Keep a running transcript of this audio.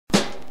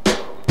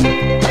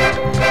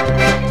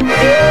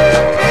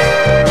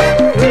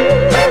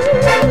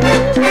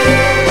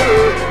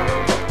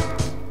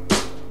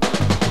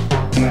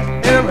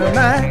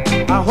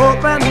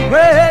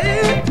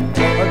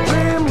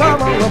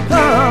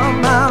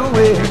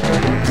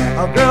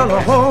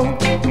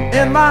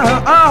in my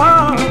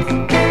arms,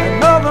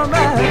 another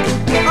man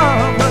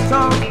puts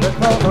on,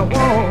 because I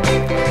want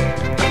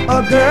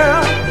a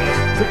girl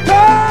to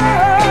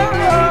call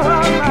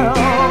my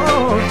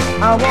own.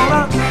 I want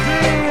a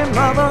dream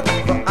lover,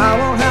 so I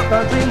won't have to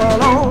dream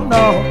alone,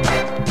 no.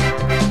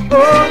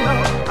 Oh no,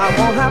 I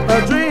won't have to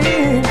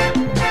dream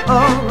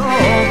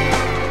alone.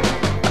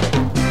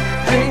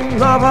 Dream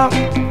lover,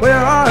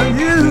 where are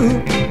you?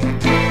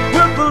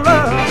 With the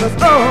love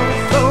that's oh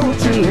so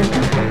true,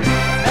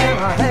 and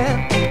a hand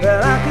that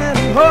I can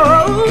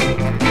hold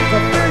to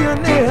feel you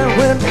near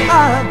when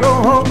I go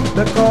home,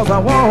 because I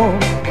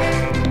want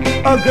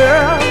a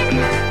girl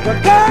to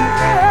call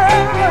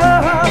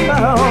my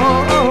own.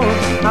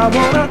 I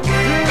want a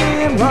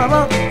dream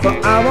lover, so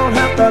I won't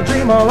have to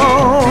dream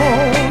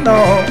alone, no.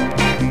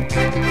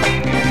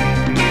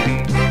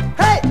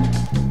 Hey,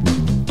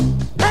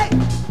 hey,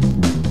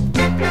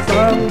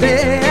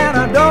 someday, and I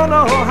don't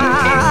know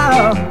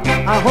how,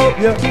 I hope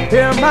you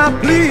hear my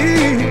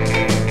plea.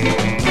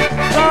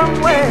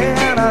 Somewhere,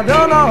 and I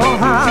don't know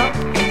how,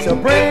 she'll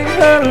bring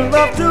her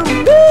love to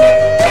me.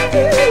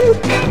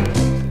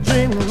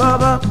 Dream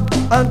lover,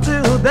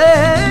 until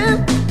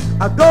then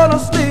I go to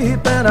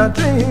sleep and I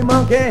dream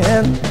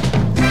again.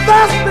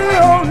 That's the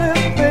only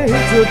thing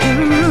to do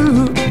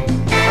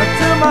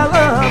until my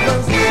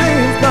love's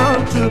dreams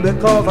come true,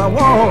 because I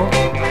want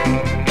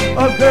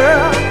a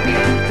girl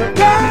to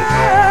call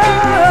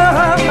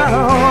my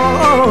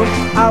own.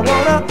 I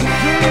want a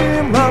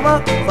dream lover,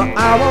 so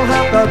I won't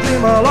have to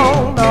dream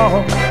alone, no.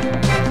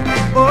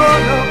 Oh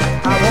no,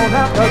 I won't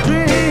have to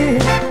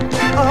dream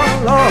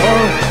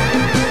alone.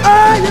 Oh,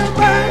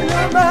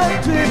 you're my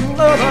dream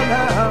lover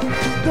now.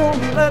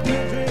 Don't let me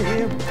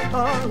dream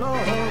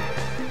alone.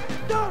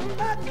 Don't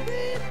let me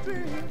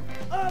dream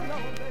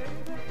alone,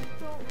 baby.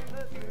 Don't